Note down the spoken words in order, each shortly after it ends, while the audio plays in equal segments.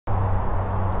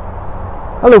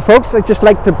Hello folks, I'd just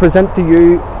like to present to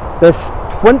you this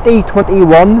 2021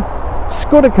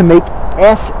 Skoda Kamiq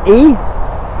SE.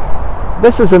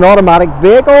 This is an automatic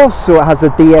vehicle, so it has a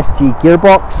DSG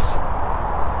gearbox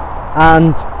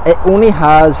and it only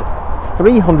has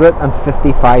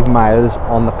 355 miles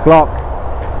on the clock.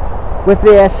 With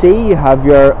the SE you have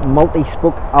your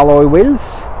multi-spoke alloy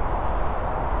wheels.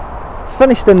 It's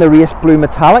finished in the race blue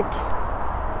metallic.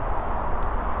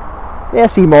 The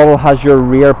SE model has your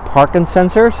rear parking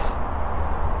sensors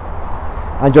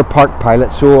and your park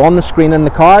pilot, so on the screen in the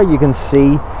car you can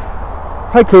see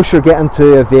how close you're getting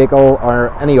to a vehicle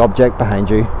or any object behind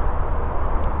you.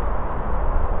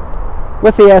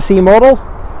 With the SE model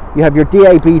you have your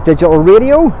DAB digital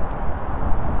radio,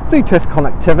 Bluetooth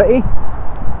connectivity,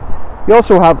 you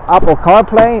also have Apple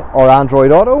CarPlay or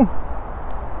Android Auto,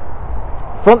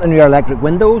 front and rear electric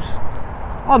windows,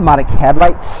 automatic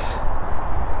headlights,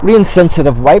 rain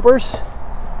sensitive wipers,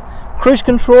 cruise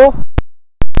control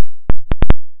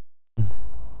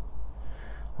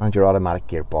and your automatic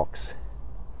gearbox.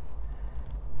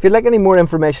 If you'd like any more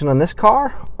information on this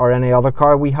car or any other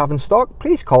car we have in stock,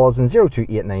 please call us on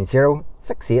 02890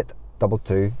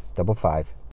 682255.